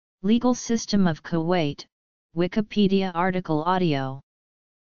Legal system of Kuwait, Wikipedia article audio.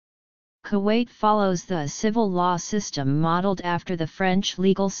 Kuwait follows the civil law system modeled after the French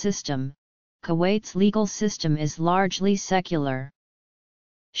legal system. Kuwait's legal system is largely secular.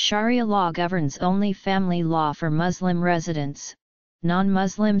 Sharia law governs only family law for Muslim residents.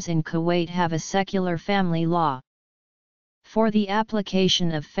 Non-Muslims in Kuwait have a secular family law. For the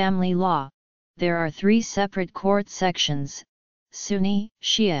application of family law, there are three separate court sections: Sunni,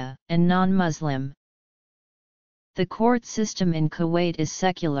 Shia, and non-Muslim. The court system in Kuwait is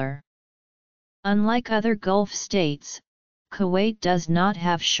secular. Unlike other Gulf states, Kuwait does not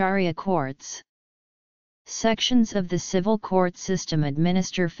have Sharia courts. Sections of the civil court system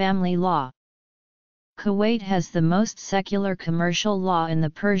administer family law. Kuwait has the most secular commercial law in the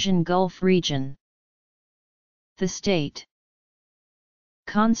Persian Gulf region. The state.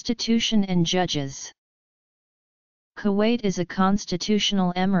 Constitution and judges. Kuwait is a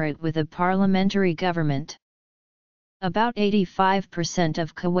constitutional emirate with a parliamentary government. About 85%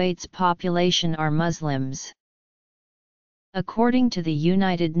 of Kuwait's population are Muslims. According to the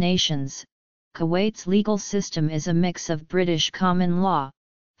United Nations, Kuwait's legal system is a mix of British common law,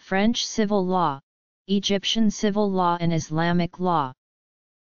 French civil law, Egyptian civil law and Islamic law.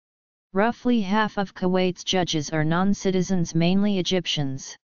 Roughly half of Kuwait's judges are non-citizens, mainly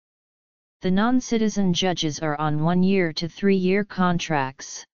Egyptians. The non-citizen judges are on 1-year to 3-year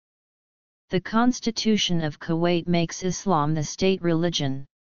contracts. The Constitution of Kuwait makes Islam the state religion.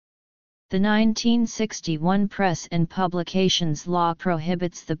 The 1961 Press and Publications Law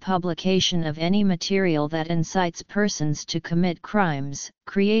prohibits the publication of any material that incites persons to commit crimes,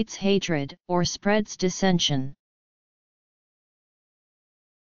 creates hatred, or spreads dissension.